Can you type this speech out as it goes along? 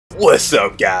What's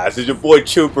up, guys? It's your boy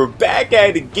Trooper back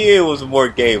at it again with some more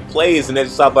gameplays, and as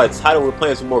you saw by the title, we're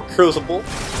playing some more Crucible.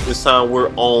 This time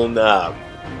we're on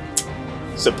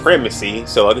Supremacy,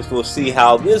 so I guess we'll see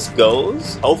how this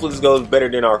goes. Hopefully this goes better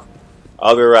than our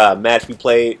other match we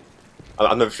played.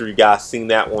 I'm not sure you guys seen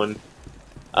that one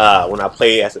when I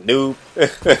played as a noob.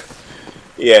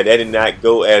 Yeah, that did not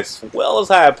go as well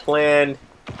as I had planned.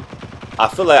 I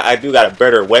feel like I do got a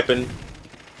better weapon,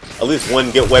 at least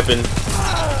one good weapon.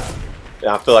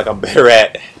 I feel like I'm better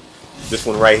at this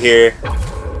one right here.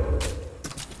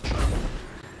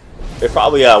 It's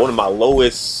probably one of my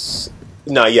lowest.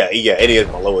 No, yeah, it is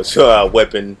my lowest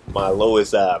weapon. My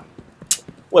lowest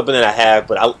weapon that I have,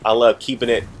 but I love keeping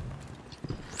it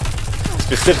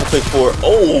specifically for.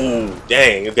 Oh,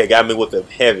 dang! Okay, got me with the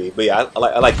heavy, but yeah,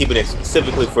 I like keeping it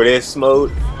specifically for this mode.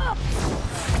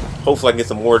 Hopefully, I can get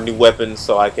some more new weapons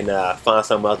so I can find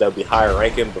something else that would be higher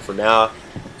ranking. But for now,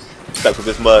 stuck with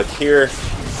this mug here.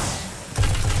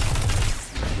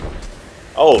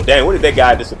 Oh, dang, where did that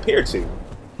guy disappear to?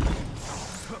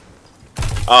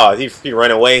 Oh, he ran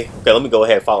away? Okay, let me go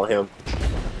ahead and follow him.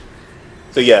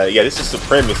 So yeah, this is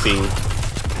Supremacy.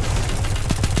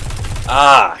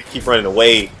 Ah, I keep running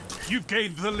away. You've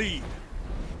gained the lead.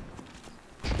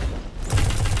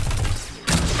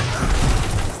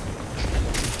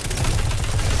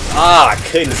 Ah, I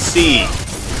couldn't see.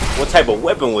 What type of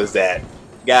weapon was that?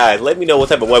 Guys, let me know what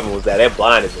type of weapon was that. That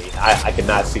blinded me. I could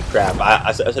not see crap.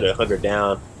 I should have hungered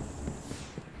down.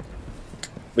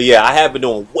 But yeah, I have been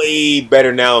doing way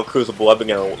better now in Crucible. I've been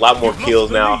getting a lot more kills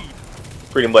now.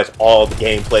 Pretty much all the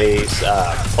gameplays.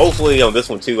 Hopefully on this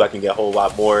one too, I can get a whole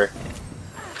lot more.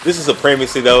 This is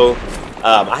Supremacy though.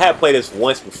 I have played this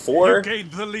once before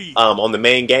on the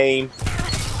main game.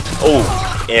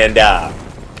 Oh, and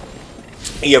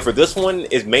yeah, for this one,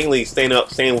 it's mainly staying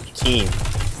with your team.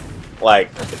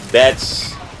 Like that's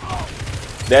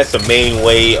the main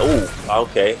way. Oh,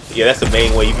 okay. Yeah, that's the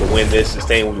main way you can win this, is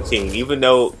staying with your team. Even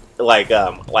though, like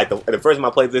the first time I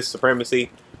played this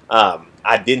Supremacy,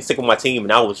 I didn't stick with my team,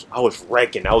 and I was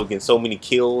wrecking. I was getting so many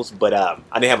kills, but I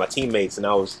didn't have my teammates, and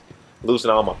I was losing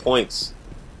all my points.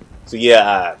 So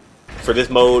yeah, for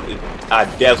this mode, I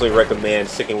definitely recommend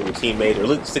sticking with your teammate, or at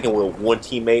least sticking with one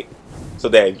teammate, so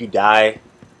that if you die,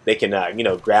 they can you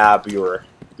know, grab your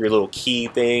little key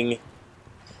thing.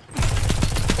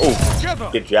 Oh,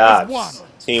 good job.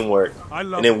 Teamwork.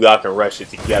 And then we all can rush it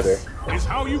together. Is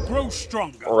how you grow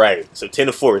stronger. Alright, so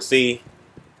 10-4. See,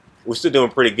 we're still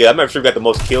doing pretty good. I'm not sure if we got the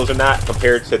most kills or not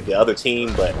compared to the other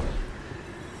team, but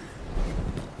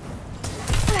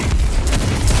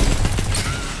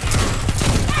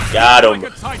got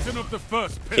him.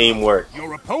 Teamwork.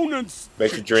 Your opponents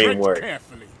makes your dream work.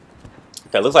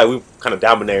 Okay, looks like we're kind of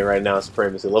dominating right now in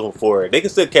Supremacy, level 4. They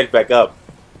can still catch back up.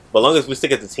 But as long as we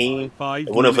stick as a team, and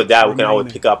one of us die, we can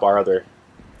always pick up our other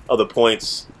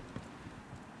points.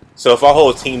 So if our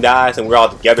whole team dies and we're all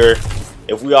together,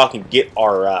 if we all can get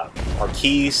our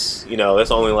keys, you know,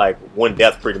 that's only like one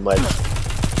death pretty much.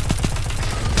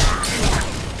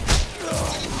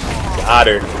 Got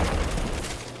her.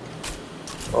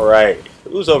 Alright,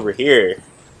 who's over here?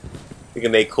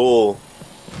 Thinking they cool.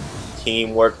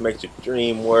 Teamwork makes your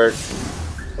dream work.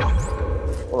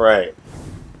 Alright.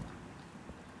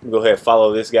 Go ahead and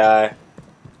follow this guy.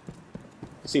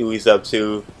 See what he's up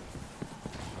to.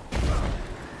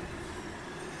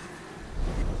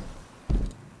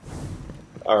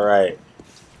 Alright.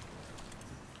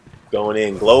 Going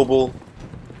in global.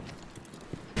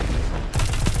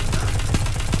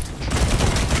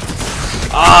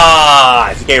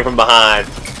 Ah! He came from behind.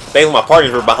 Thankfully my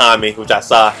partners were behind me, which I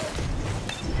saw.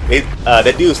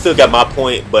 That dude still got my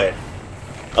point, but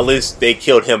at least they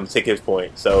killed him to take his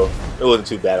point, so it wasn't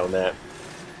too bad on that.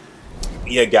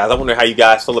 Yeah, guys, I wonder how you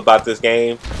guys feel about this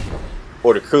game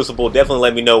or the Crucible. Definitely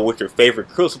let me know what's your favorite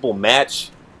Crucible match.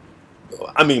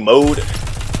 I mean mode.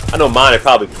 I know mine is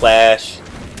probably Clash.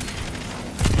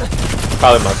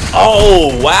 Probably my.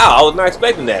 Oh wow, I was not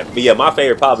expecting that. But yeah, my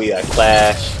favorite probably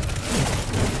Clash.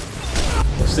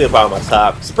 Still probably my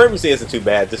top. Supremacy isn't too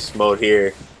bad. This mode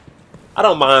here. I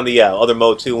don't mind the other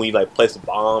mode too, when you like place a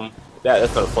bomb.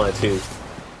 That's kind of fun too.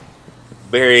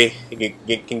 Very,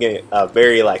 it can get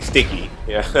very like sticky.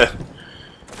 Yeah.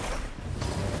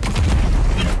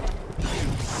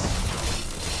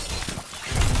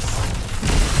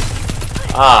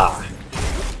 Ah,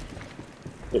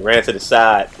 it ran to the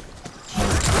side.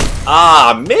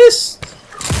 Ah, missed.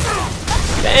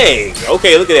 Dang.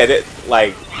 Okay, look at that.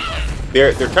 Like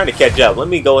they're trying to catch up. Let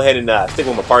me go ahead and stick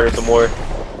with my partner some more.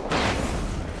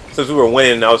 Since we were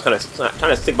winning, I was kind of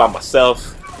trying to stick by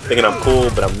myself, thinking I'm cool,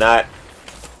 but I'm not.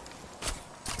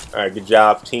 Alright, good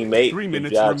job, teammate. 3 Good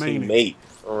minutes job, remaining. teammate.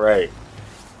 Alright.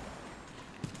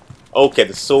 Okay,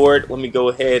 the sword. Let me go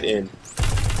ahead and...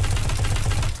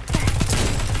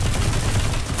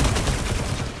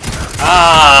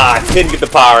 Ah, I couldn't get the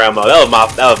power ammo. That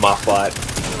was my fault.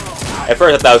 At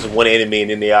first I thought it was one enemy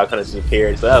and then they all kind of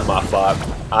disappeared, so that was my fault.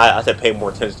 I had to pay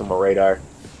more attention to my radar.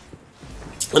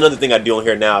 Another thing I do on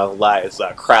here now a lot is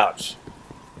crouch.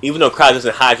 Even though crouch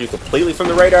doesn't hide you completely from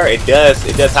the radar, it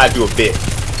does hide you a bit.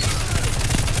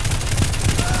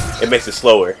 It makes it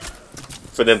slower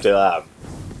for them to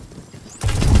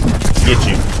get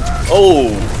you. Oh,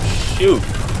 shoot.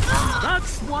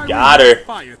 That's why Got we her. have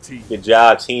fire team. Good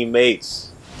job,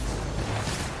 teammates.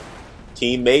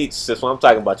 Teammates, that's what I'm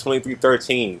talking about.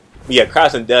 23-13. Yeah,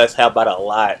 crouching does help out a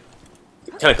lot.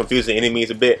 Kind of confuse the enemies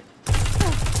a bit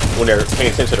when they're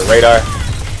paying attention to the radar.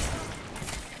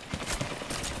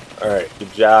 Alright,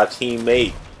 good job,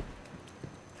 teammate.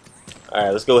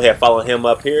 Alright, let's go ahead and follow him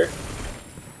up here.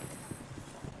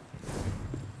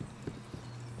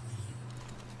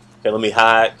 Okay, let me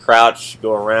hide, crouch,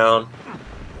 go around.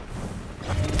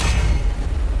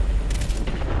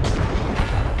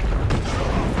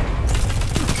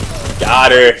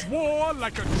 Got her. War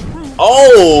like a true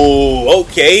Oh,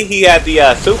 okay. He had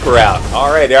the super out.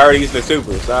 Alright, they're already using the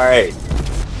supers. Alright.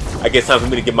 I guess time for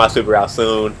me to get my super out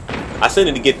soon. I still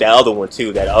need to get the other one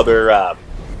too. That other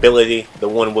ability. The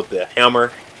one with the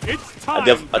hammer. It's I time,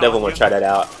 definitely want to try that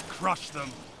out. Crush them.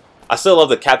 I still love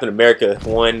the Captain America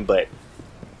one, but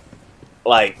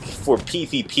like for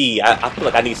PvP, I feel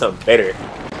like I need something better.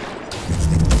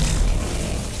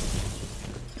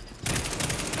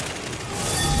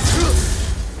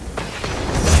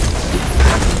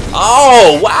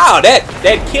 Oh wow,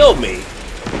 that killed me.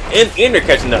 And they're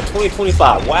catching up.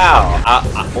 2025. Wow.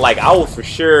 I was for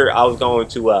sure I was going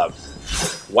to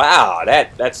wow,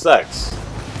 that sucks.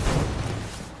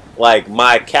 Like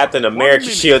my Captain America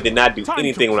shield did not do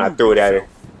anything when I threw it at her.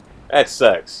 That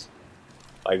sucks.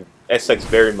 Like that sucks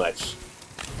very much.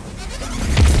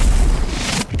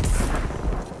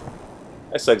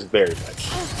 That sucks very much.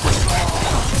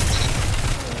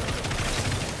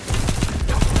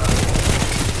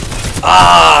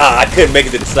 Ah, I couldn't make it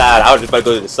to the side. I was just about to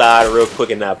go to the side real quick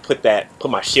and put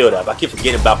my shield up. I keep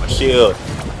forgetting about my shield.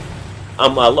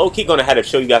 I'm low-key gonna have to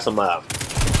show you guys some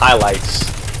highlights.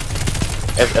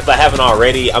 If I haven't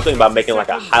already, I'm thinking about making like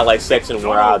a highlight section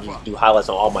where I'll just do highlights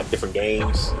on all my different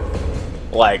games.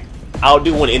 Like I'll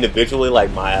do one individually, like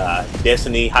my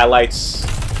Destiny highlights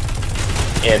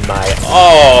and my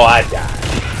I died.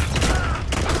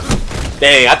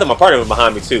 Dang, I thought my partner was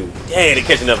behind me too. Dang, they're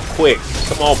catching up quick.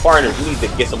 Come on, partners, we need to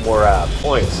get some more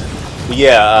points. But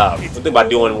yeah, I'm thinking about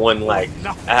doing one like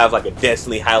I have like a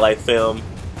Destiny highlight film,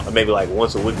 or maybe like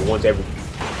once a week or once every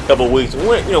couple of weeks.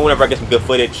 Whenever I get some good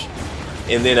footage,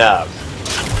 and then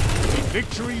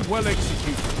Victory well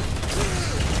executed.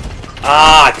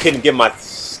 I couldn't get my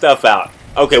stuff out.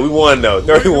 Okay, we won though,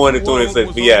 31-26.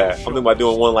 But yeah, I'm thinking about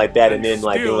doing one like that, and then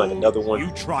like doing like another one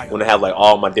when I have like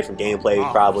all my different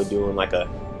gameplays. Probably doing like a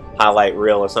highlight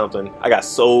reel or something. I got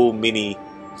so many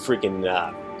freaking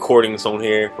recordings on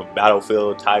here from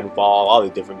Battlefield, Titanfall, all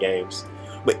these different games.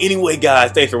 But anyway,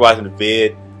 guys, thanks for watching the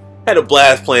vid. Had a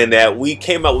blast playing that. We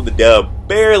came out with the dub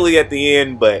barely at the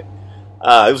end, but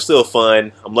it was still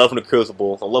fun. I'm loving the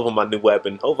Crucible. I'm loving my new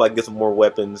weapon. Hopefully I can get some more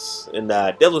weapons. And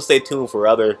definitely stay tuned for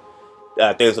other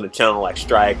things on the channel like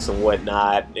strikes and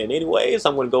whatnot. And anyways,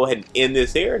 I'm going to go ahead and end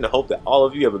this here. And I hope that all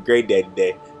of you have a great day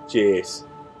today. Cheers.